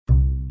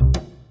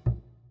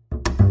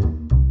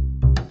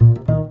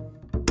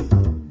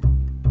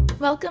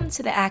Welcome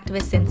to the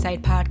Activist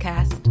Insight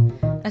podcast,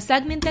 a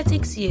segment that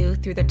takes you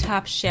through the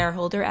top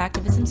shareholder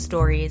activism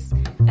stories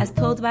as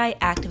told by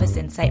Activist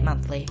Insight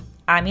Monthly.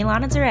 I'm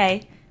Ilana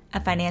Duray,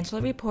 a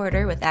financial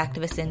reporter with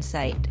Activist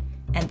Insight,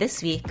 and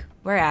this week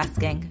we're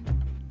asking,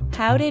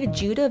 how did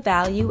Judah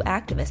Value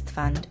Activist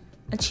Fund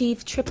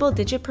achieve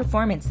triple-digit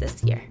performance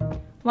this year?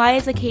 Why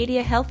is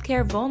Acadia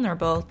Healthcare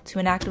vulnerable to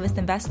an activist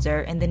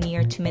investor in the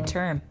near to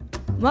midterm?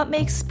 What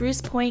makes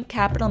Spruce Point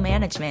Capital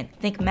Management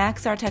think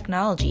Maxar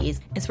Technologies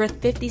is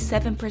worth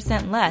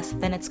 57% less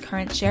than its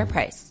current share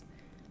price?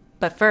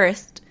 But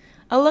first,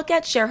 a look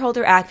at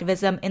shareholder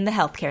activism in the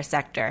healthcare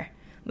sector,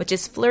 which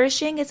is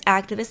flourishing as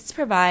activists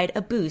provide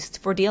a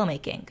boost for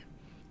deal-making.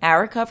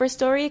 Our cover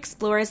story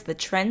explores the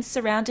trends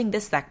surrounding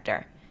this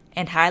sector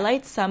and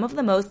highlights some of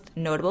the most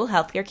notable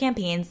healthcare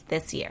campaigns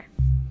this year.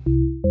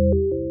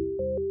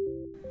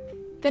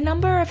 The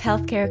number of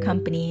healthcare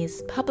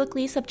companies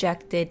publicly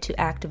subjected to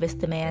activist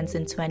demands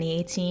in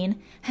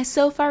 2018 has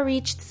so far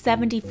reached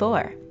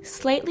 74,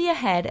 slightly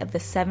ahead of the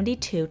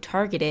 72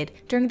 targeted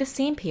during the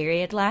same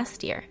period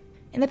last year.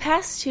 In the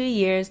past 2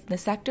 years, the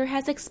sector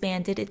has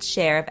expanded its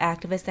share of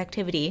activist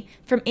activity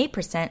from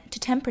 8% to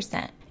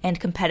 10%, and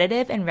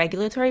competitive and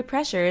regulatory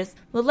pressures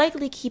will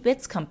likely keep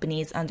its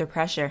companies under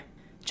pressure.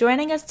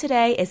 Joining us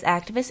today is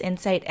Activist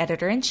Insight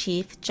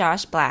Editor-in-Chief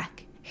Josh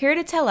Black, here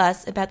to tell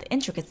us about the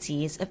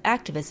intricacies of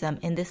activism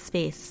in this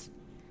space.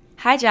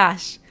 Hi,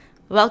 Josh.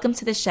 Welcome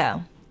to the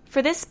show.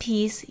 For this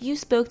piece, you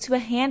spoke to a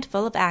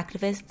handful of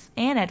activists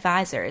and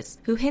advisors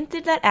who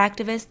hinted that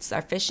activists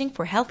are fishing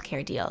for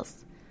healthcare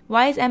deals.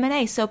 Why is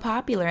M&A so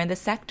popular in this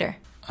sector?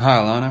 Hi,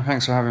 Alana.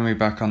 Thanks for having me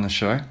back on the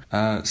show.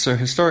 So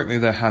historically,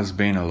 there has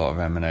been a lot of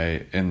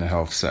M&A in the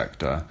health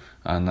sector,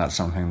 and that's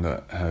something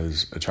that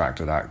has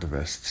attracted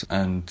activists.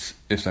 And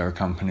if there are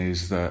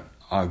companies that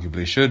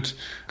arguably should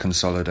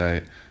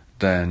consolidate,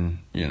 then,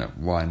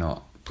 why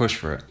not push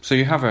for it? So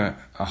you have a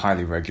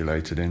highly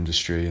regulated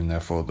industry, and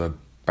therefore the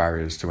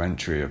barriers to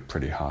entry are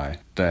pretty high.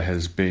 There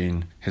has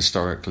been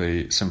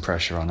historically some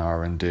pressure on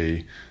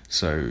R&D,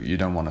 so you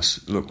don't want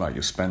to look like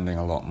you're spending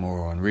a lot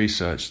more on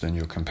research than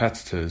your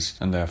competitors,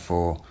 and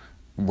therefore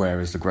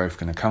where is the growth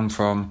going to come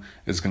from?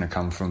 It's going to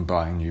come from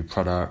buying new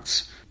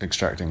products,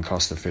 extracting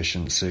cost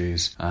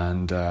efficiencies,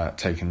 and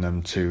taking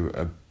them to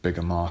a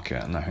bigger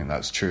market. And I think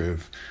that's true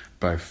of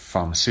both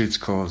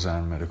pharmaceuticals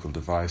and medical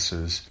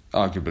devices.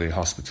 Arguably,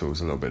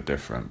 hospitals are a little bit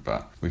different,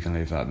 but we can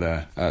leave that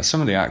there. Some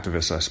of the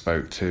activists I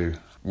spoke to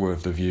were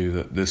of the view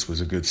that this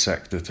was a good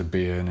sector to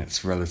be in.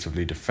 It's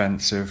relatively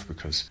defensive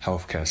because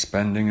healthcare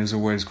spending is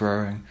always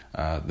growing.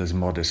 There's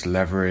modest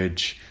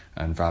leverage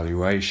and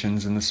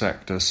valuations in the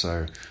sector,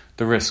 so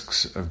the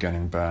risks of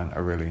getting burnt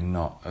are really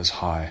not as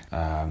high.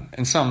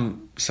 In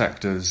some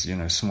sectors,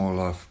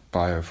 smaller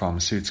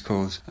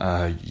biopharmaceuticals,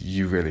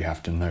 you really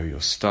have to know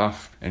your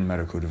stuff. In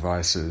medical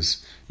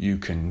devices, you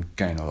can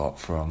gain a lot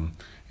from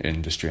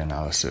industry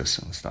analysis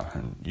and stuff,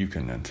 and you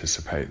can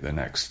anticipate the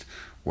next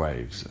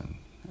waves. And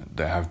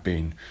there have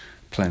been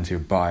plenty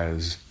of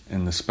buyers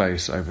in the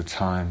space over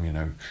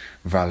time.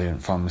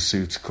 Valiant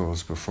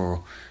Pharmaceuticals,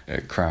 before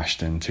it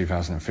crashed in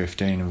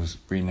 2015, it was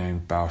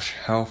renamed Bausch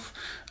Health,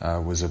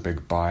 was a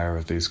big buyer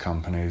of these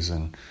companies,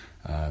 and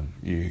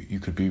you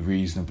could be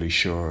reasonably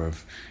sure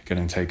of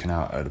getting taken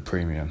out at a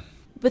premium.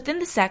 Within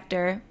the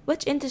sector,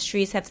 which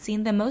industries have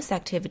seen the most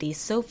activity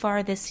so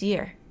far this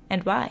year,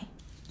 and why?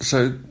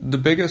 So the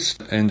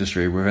biggest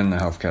industry within the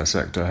healthcare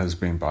sector has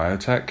been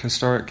biotech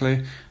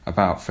historically.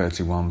 About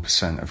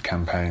 31% of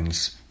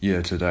campaigns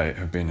year to date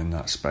have been in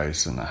that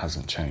space, and that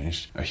hasn't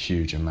changed a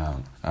huge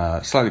amount.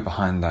 Slightly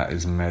behind that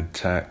is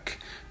medtech,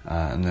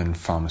 and then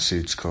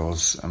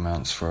pharmaceuticals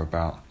amounts for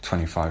about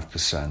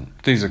 25%.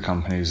 These are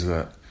companies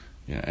that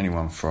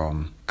anyone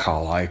from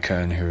Carl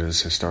Icahn, who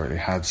has historically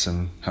had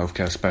some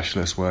healthcare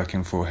specialists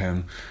working for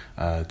him,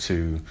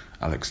 to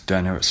Alex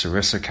Denner at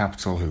Sarissa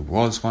Capital, who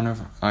was one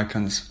of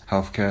Icahn's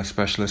healthcare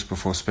specialists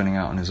before spinning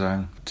out on his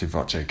own, to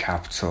Voce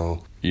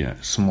Capital,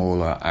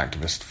 smaller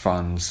activist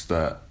funds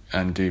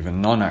and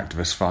even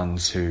non-activist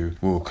funds who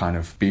will kind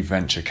of be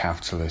venture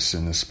capitalists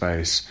in the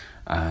space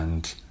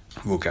and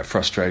will get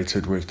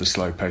frustrated with the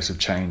slow pace of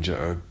change at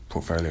a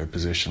portfolio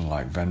position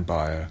like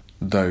Venbio.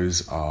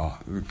 Those are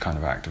the kind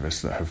of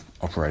activists that have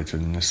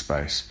operated in this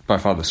space. By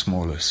far the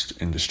smallest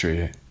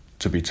industry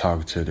to be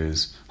targeted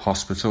is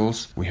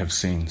hospitals. We have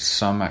seen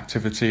some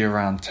activity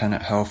around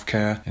Tenet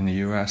Healthcare in the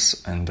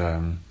US,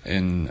 and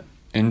in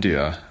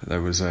India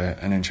there was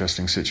an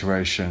interesting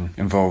situation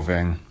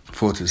involving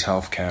Fortis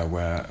Healthcare,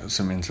 where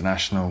some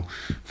international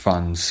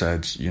funds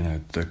said,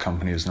 the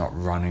company is not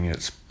running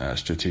its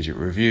strategic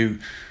review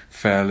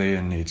fairly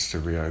and needs to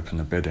reopen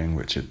the bidding,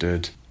 which it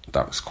did.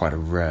 That was quite a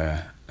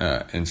rare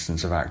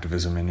instance of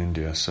activism in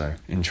India, so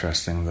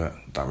interesting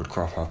that would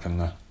crop up in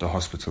the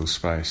hospital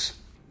space.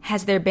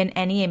 Has there been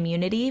any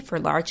immunity for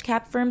large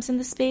cap firms in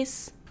the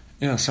space?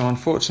 Yeah, so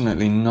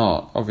unfortunately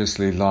not.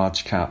 Obviously,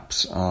 large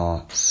caps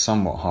are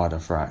somewhat harder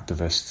for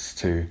activists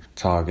to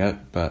target,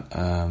 but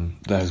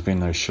there has been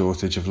no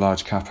shortage of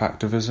large cap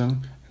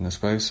activism in the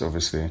space.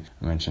 Obviously,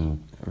 I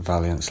mentioned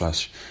Valiant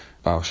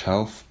 / Bausch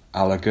Health.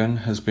 Allergan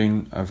has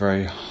been a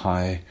very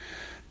high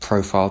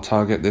profile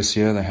target this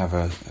year. They have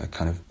a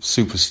kind of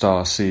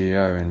superstar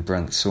CEO in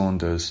Brent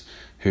Saunders,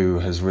 who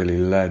has really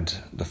led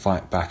the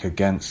fight back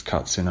against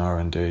cuts in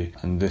R&D.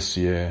 And this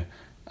year,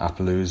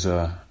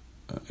 Appaloosa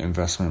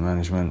Investment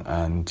Management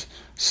and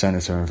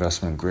Senator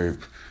Investment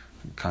Group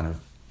kind of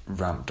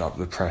ramped up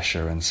the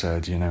pressure and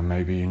said,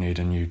 maybe you need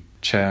a new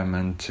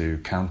chairman to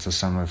counter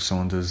some of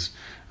Saunders'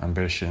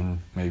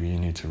 ambition. Maybe you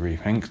need to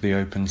rethink the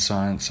open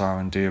science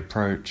R&D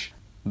approach.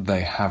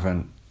 They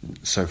haven't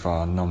so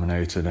far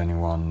nominated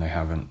anyone. They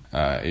haven't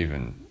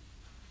even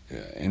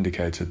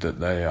indicated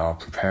that they are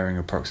preparing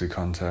a proxy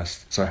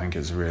contest. So I think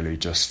it's really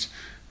just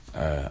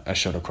a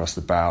shot across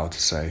the bow to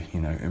say,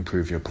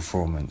 improve your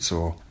performance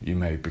or you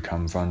may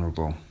become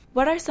vulnerable.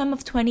 What are some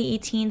of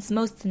 2018's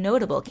most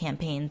notable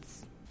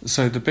campaigns?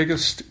 So the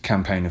biggest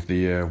campaign of the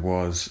year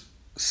was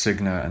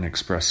Cigna and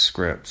Express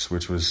Scripts,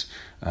 which was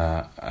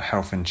a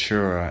health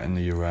insurer in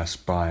the US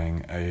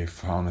buying a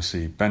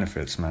pharmacy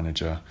benefits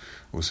manager,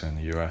 also in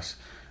the US.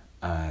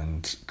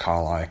 And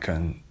Carl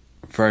Icahn,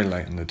 very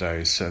late in the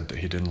day, said that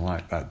he didn't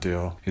like that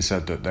deal. He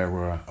said that there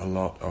were a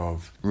lot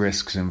of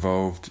risks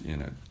involved,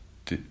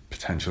 the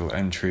potential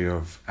entry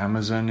of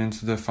Amazon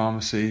into the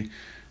pharmacy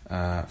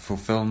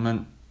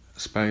fulfillment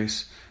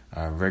space,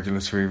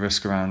 regulatory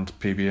risk around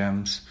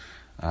PBMs,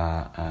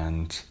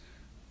 and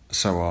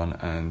so on,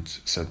 and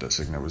said that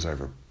Cigna was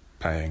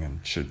overpaying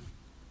and should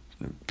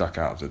duck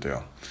out of the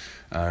deal.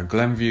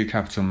 Glenview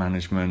Capital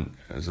Management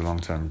is a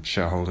long-term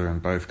shareholder in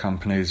both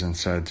companies and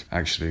said,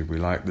 actually, we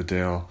like the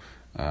deal.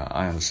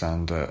 I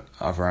understand that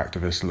other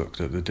activists looked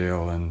at the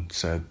deal and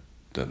said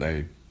that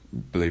they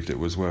believed it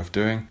was worth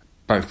doing.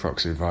 Both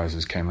proxy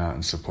advisors came out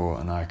in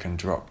support and Icahn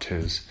dropped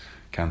his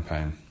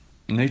campaign.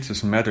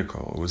 Natus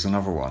Medical was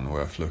another one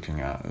worth looking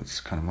at. It's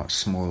kind of much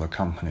smaller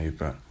company,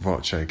 but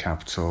Voce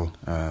Capital,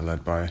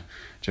 led by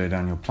J.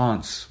 Daniel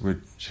Plants,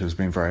 which has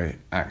been very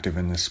active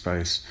in this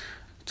space,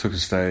 took a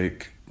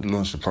stake,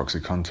 launched a proxy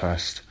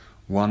contest,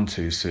 won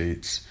 2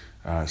 seats.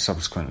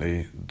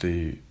 Subsequently,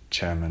 the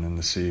chairman and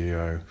the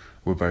CEO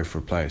were both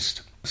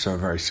replaced. So a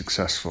very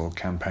successful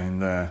campaign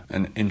there,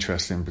 and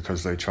interesting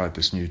because they tried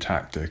this new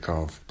tactic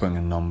of putting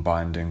a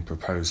non-binding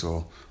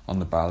proposal on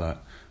the ballot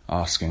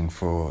asking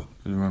for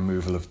the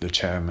removal of the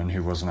chairman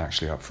who wasn't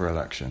actually up for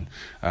election.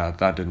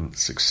 That didn't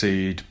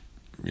succeed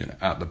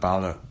at the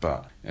ballot,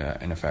 but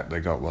in effect they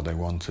got what they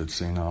wanted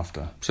soon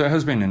after. So it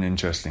has been an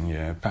interesting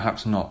year,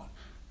 perhaps not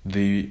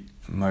the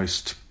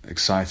most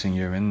exciting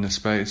year in the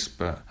space,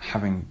 but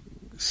having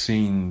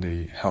seen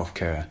the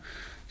healthcare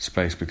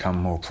space become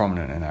more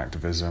prominent in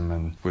activism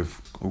and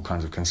with all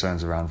kinds of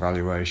concerns around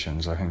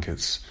valuations, I think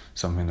it's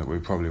something that we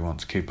probably want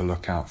to keep a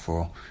lookout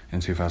for in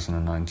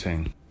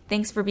 2019.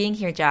 Thanks for being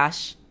here,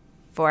 Josh.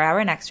 For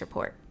our next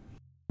report.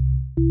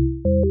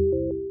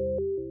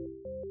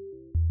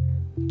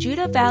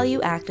 Judah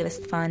Value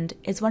Activist Fund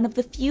is one of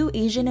the few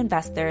Asian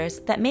investors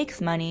that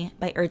makes money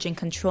by urging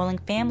controlling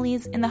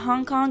families in the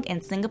Hong Kong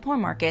and Singapore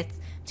markets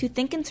to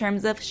think in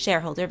terms of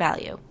shareholder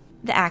value.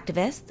 The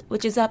Activist,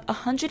 which is up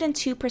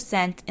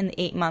 102% in the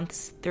 8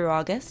 months through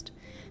August,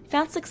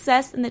 found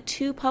success in the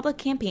 2 public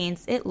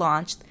campaigns it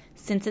launched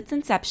since its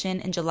inception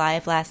in July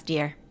of last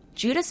year.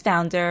 Judah's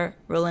founder,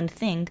 Roland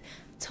Thing,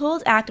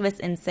 told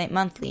Activist Insight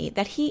Monthly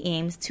that he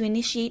aims to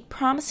initiate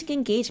promising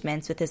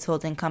engagements with his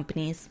holding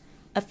companies,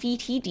 a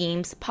feat he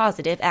deems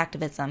positive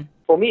activism.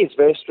 For me, it's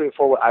very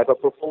straightforward. I have a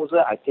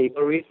proposal, I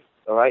table it,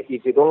 all right?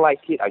 If they don't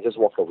like it, I just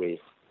walk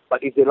away.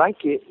 But if they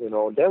like it,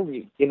 then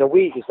we, in a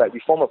way, it's like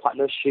we form a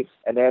partnership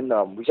and then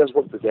we just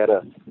work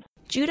together.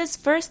 Judah's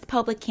first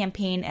public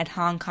campaign at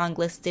Hong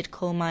Kong-listed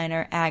coal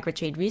miner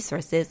Agritrade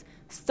Resources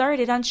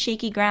started on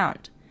shaky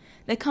ground.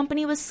 The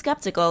company was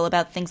skeptical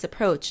about Thing's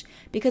approach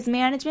because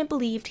management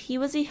believed he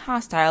was a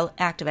hostile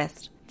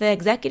activist. The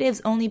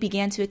executives only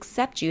began to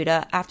accept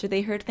Judah after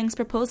they heard Thing's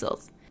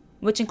proposals,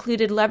 which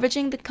included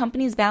leveraging the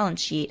company's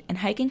balance sheet and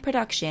hiking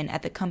production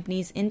at the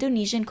company's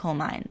Indonesian coal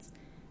mines.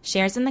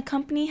 Shares in the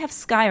company have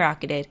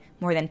skyrocketed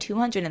more than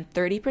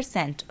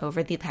 230%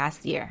 over the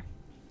past year.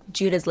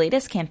 Judah's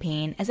latest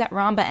campaign is at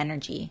Ramba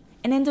Energy,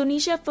 an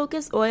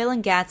Indonesia-focused oil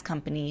and gas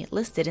company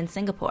listed in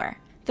Singapore.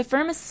 The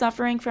firm is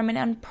suffering from an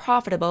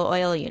unprofitable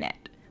oil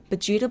unit, but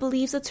Judah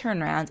believes a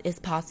turnaround is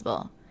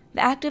possible.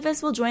 The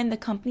activist will join the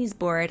company's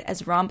board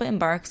as Ramba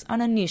embarks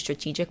on a new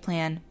strategic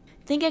plan.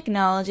 Think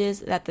acknowledges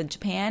that the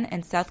Japan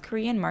and South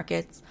Korean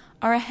markets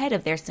are ahead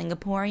of their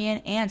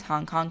Singaporean and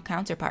Hong Kong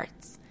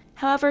counterparts.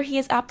 However, he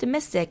is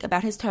optimistic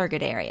about his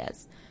target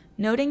areas,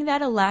 noting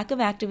that a lack of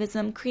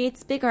activism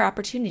creates bigger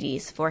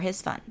opportunities for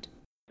his fund.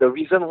 The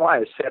reason why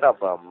I set up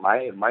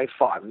my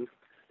fund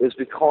is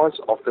because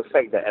of the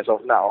fact that as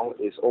of now,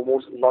 it's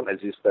almost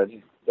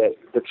non-existent. That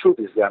the truth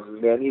is there are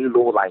many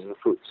low-lying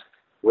fruits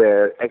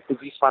where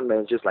activist fund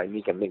managers like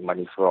me can make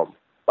money from.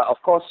 But of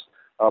course,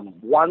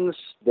 once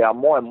there are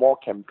more and more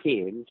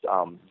campaigns,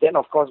 then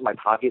of course my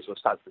targets will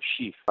start to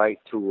shift, right,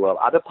 to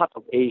other parts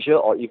of Asia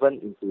or even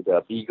into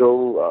the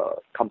bigger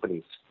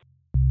companies.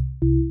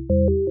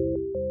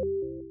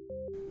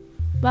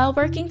 While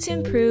working to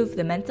improve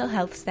the mental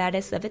health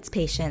status of its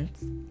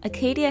patients,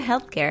 Acadia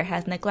Healthcare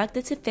has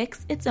neglected to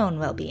fix its own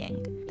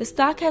well-being. The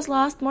stock has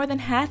lost more than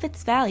half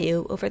its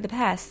value over the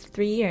past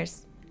 3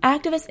 years.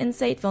 Activist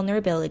Insight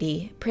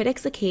Vulnerability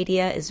predicts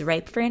Acadia is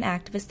ripe for an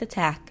activist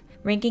attack,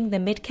 ranking the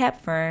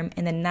mid-cap firm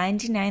in the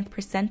 99th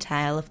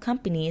percentile of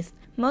companies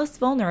most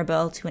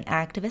vulnerable to an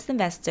activist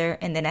investor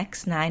in the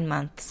next 9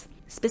 months.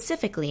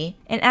 Specifically,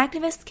 an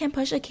activist can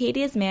push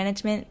Acadia's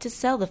management to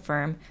sell the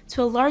firm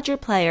to a larger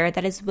player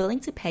that is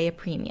willing to pay a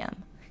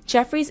premium.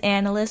 Jefferies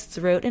analysts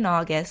wrote in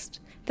August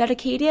that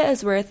Acadia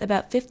is worth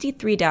about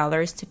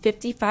 $53 to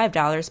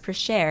 $55 per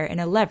share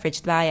in a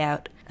leveraged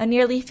buyout, a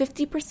nearly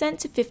 50%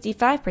 to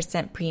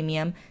 55%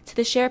 premium to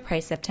the share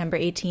price September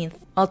 18th.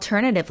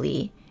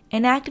 Alternatively,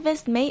 an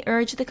activist may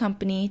urge the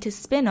company to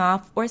spin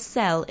off or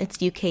sell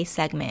its UK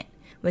segment,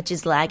 which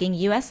is lagging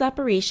U.S.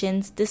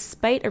 operations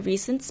despite a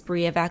recent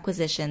spree of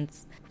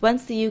acquisitions.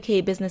 Once the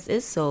UK business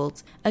is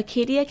sold,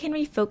 Acadia can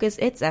refocus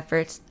its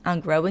efforts on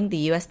growing the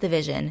U.S.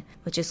 division,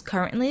 which is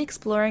currently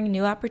exploring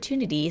new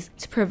opportunities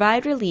to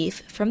provide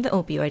relief from the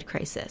opioid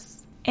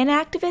crisis. An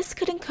activist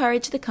could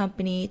encourage the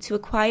company to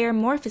acquire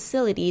more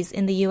facilities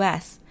in the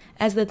U.S.,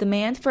 as the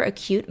demand for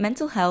acute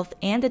mental health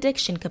and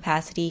addiction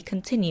capacity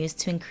continues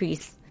to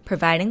increase,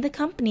 providing the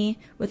company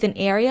with an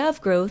area of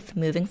growth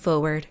moving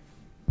forward.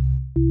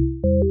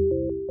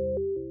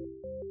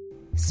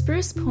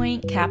 Spruce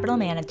Point Capital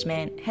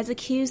Management has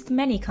accused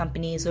many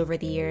companies over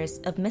the years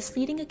of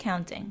misleading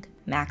accounting.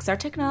 Maxar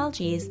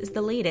Technologies is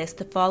the latest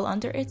to fall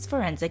under its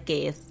forensic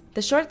gaze.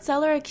 The short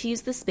seller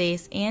accused the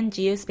space and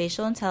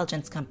geospatial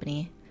intelligence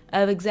company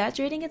of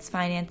exaggerating its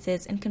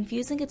finances and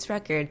confusing its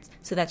records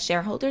so that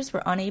shareholders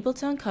were unable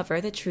to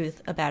uncover the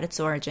truth about its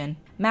origin.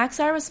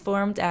 Maxar was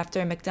formed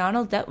after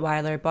McDonnell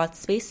Detweiler bought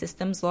Space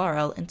Systems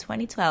Laurel in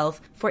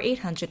 2012 for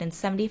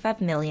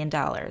 $875 million.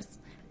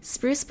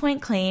 Spruce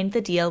Point claimed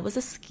the deal was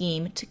a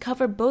scheme to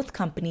cover both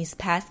companies'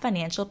 past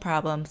financial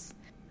problems.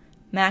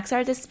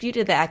 Maxar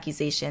disputed the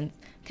accusations,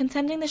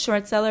 contending the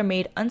short seller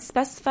made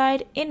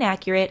unspecified,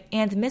 inaccurate,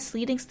 and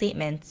misleading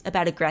statements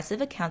about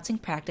aggressive accounting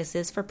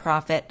practices for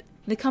profit.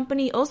 The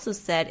company also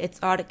said its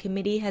audit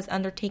committee has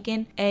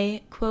undertaken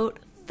a, quote,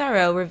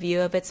 thorough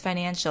review of its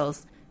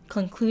financials,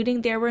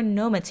 concluding there were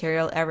no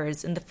material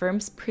errors in the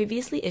firm's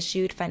previously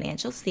issued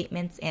financial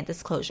statements and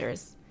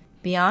disclosures.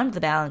 Beyond the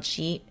balance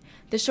sheet,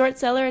 the short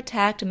seller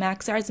attacked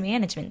Maxar's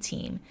management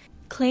team,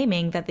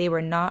 claiming that they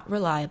were not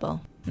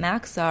reliable.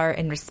 Maxar,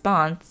 in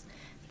response,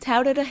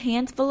 touted a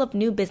handful of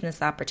new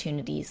business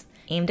opportunities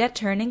aimed at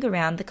turning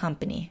around the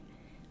company.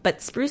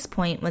 But Spruce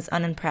Point was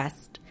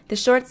unimpressed. The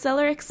short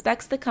seller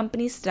expects the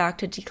company's stock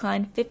to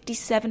decline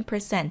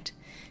 57%,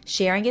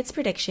 sharing its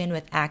prediction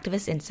with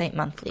Activist Insight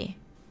Monthly.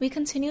 We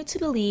continue to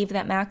believe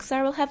that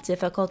Maxar will have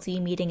difficulty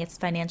meeting its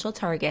financial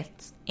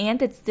targets,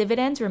 and its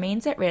dividend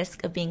remains at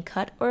risk of being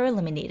cut or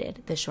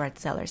eliminated, the short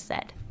seller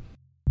said.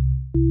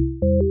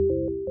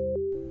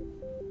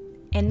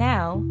 And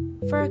now,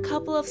 for a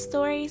couple of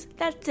stories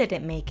that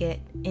didn't make it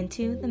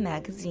into the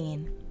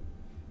magazine.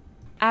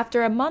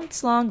 After a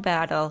months-long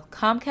battle,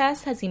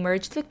 Comcast has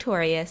emerged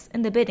victorious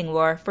in the bidding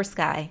war for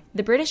Sky.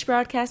 The British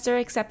broadcaster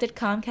accepted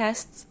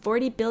Comcast's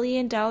 $40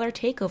 billion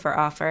takeover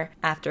offer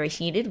after a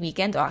heated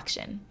weekend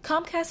auction.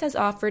 Comcast has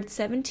offered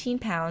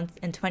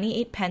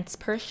 £17.28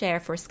 per share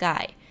for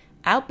Sky,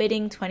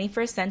 outbidding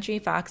 21st Century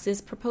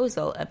Fox's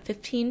proposal of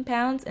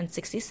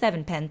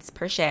 £15.67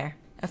 per share.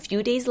 A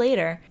few days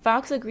later,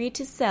 Fox agreed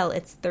to sell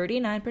its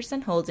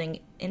 39%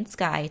 holding in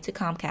Sky to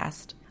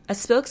Comcast. A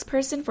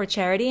spokesperson for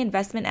Charity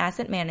Investment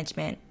Asset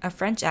Management, a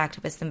French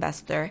activist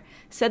investor,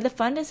 said the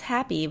fund is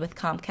happy with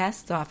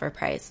Comcast's offer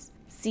price.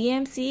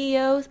 CM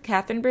CEO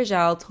Catherine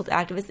Berjal told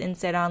Activist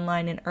Insight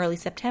Online in early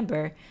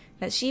September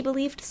that she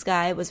believed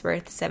Sky was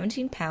worth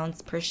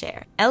 £17 per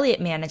share. Elliott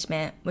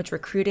Management, which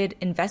recruited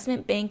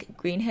investment bank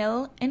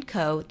Greenhill &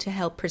 Co. to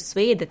help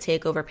persuade the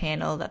takeover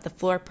panel that the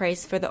floor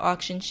price for the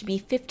auction should be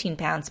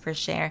 £15 per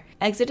share,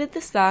 exited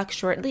the stock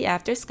shortly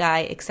after Sky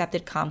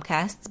accepted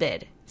Comcast's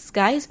bid.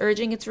 Sky is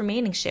urging its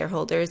remaining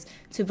shareholders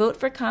to vote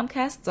for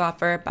Comcast's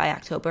offer by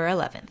October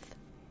 11th.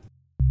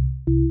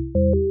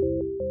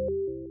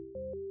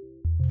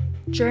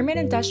 German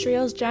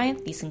industrials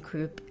giant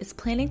ThyssenKrupp is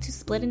planning to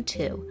split in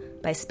two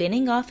by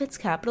spinning off its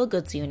capital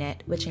goods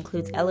unit, which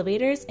includes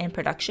elevators and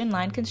production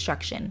line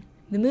construction.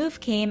 The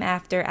move came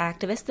after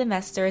activist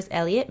investors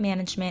Elliott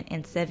Management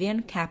and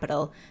Cevian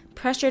Capital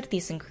pressured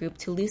ThyssenKrupp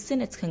to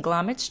loosen its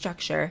conglomerate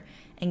structure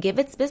and give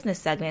its business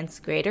segments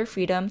greater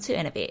freedom to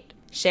innovate.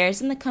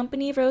 Shares in the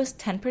company rose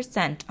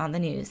 10% on the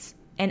news.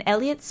 An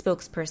Elliott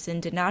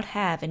spokesperson did not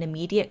have an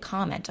immediate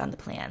comment on the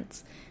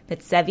plans,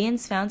 but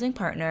Cevian's founding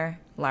partner,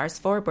 Lars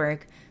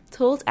Forberg,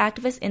 told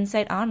Activist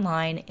Insight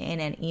Online in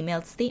an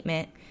emailed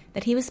statement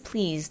that he was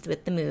pleased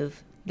with the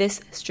move.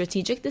 This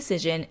strategic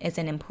decision is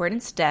an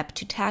important step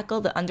to tackle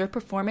the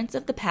underperformance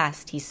of the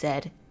past, he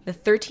said. The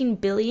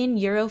 €13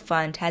 billion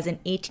fund has an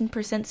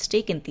 18%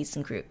 stake in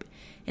ThyssenKrupp,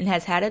 and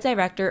has had a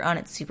director on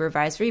its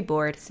supervisory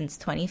board since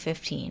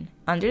 2015.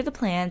 Under the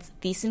plans,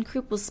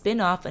 ThyssenKrupp will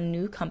spin off a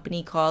new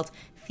company called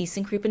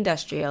ThyssenKrupp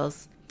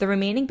Industrials. The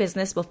remaining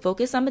business will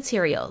focus on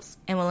materials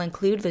and will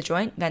include the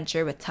joint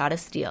venture with Tata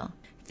Steel.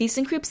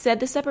 ThyssenKrupp said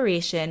the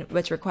separation,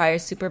 which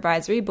requires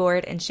supervisory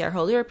board and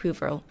shareholder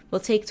approval, will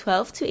take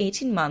 12 to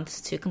 18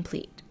 months to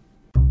complete.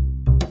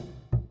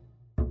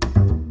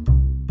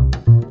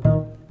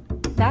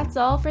 That's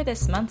all for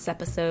this month's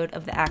episode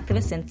of the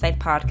Activist Insight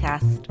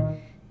podcast.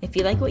 If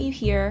you like what you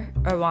hear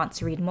or want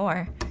to read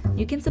more,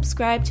 you can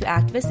subscribe to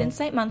Activist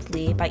Insight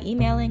Monthly by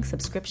emailing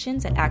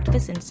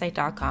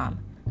subscriptions@activistinsight.com.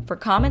 For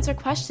comments or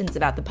questions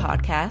about the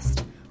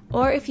podcast,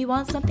 or if you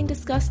want something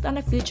discussed on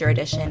a future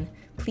edition,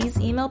 please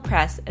email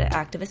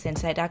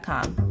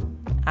press@activistinsight.com.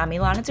 I'm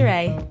Ilana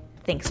DeRay.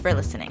 Thanks for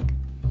listening.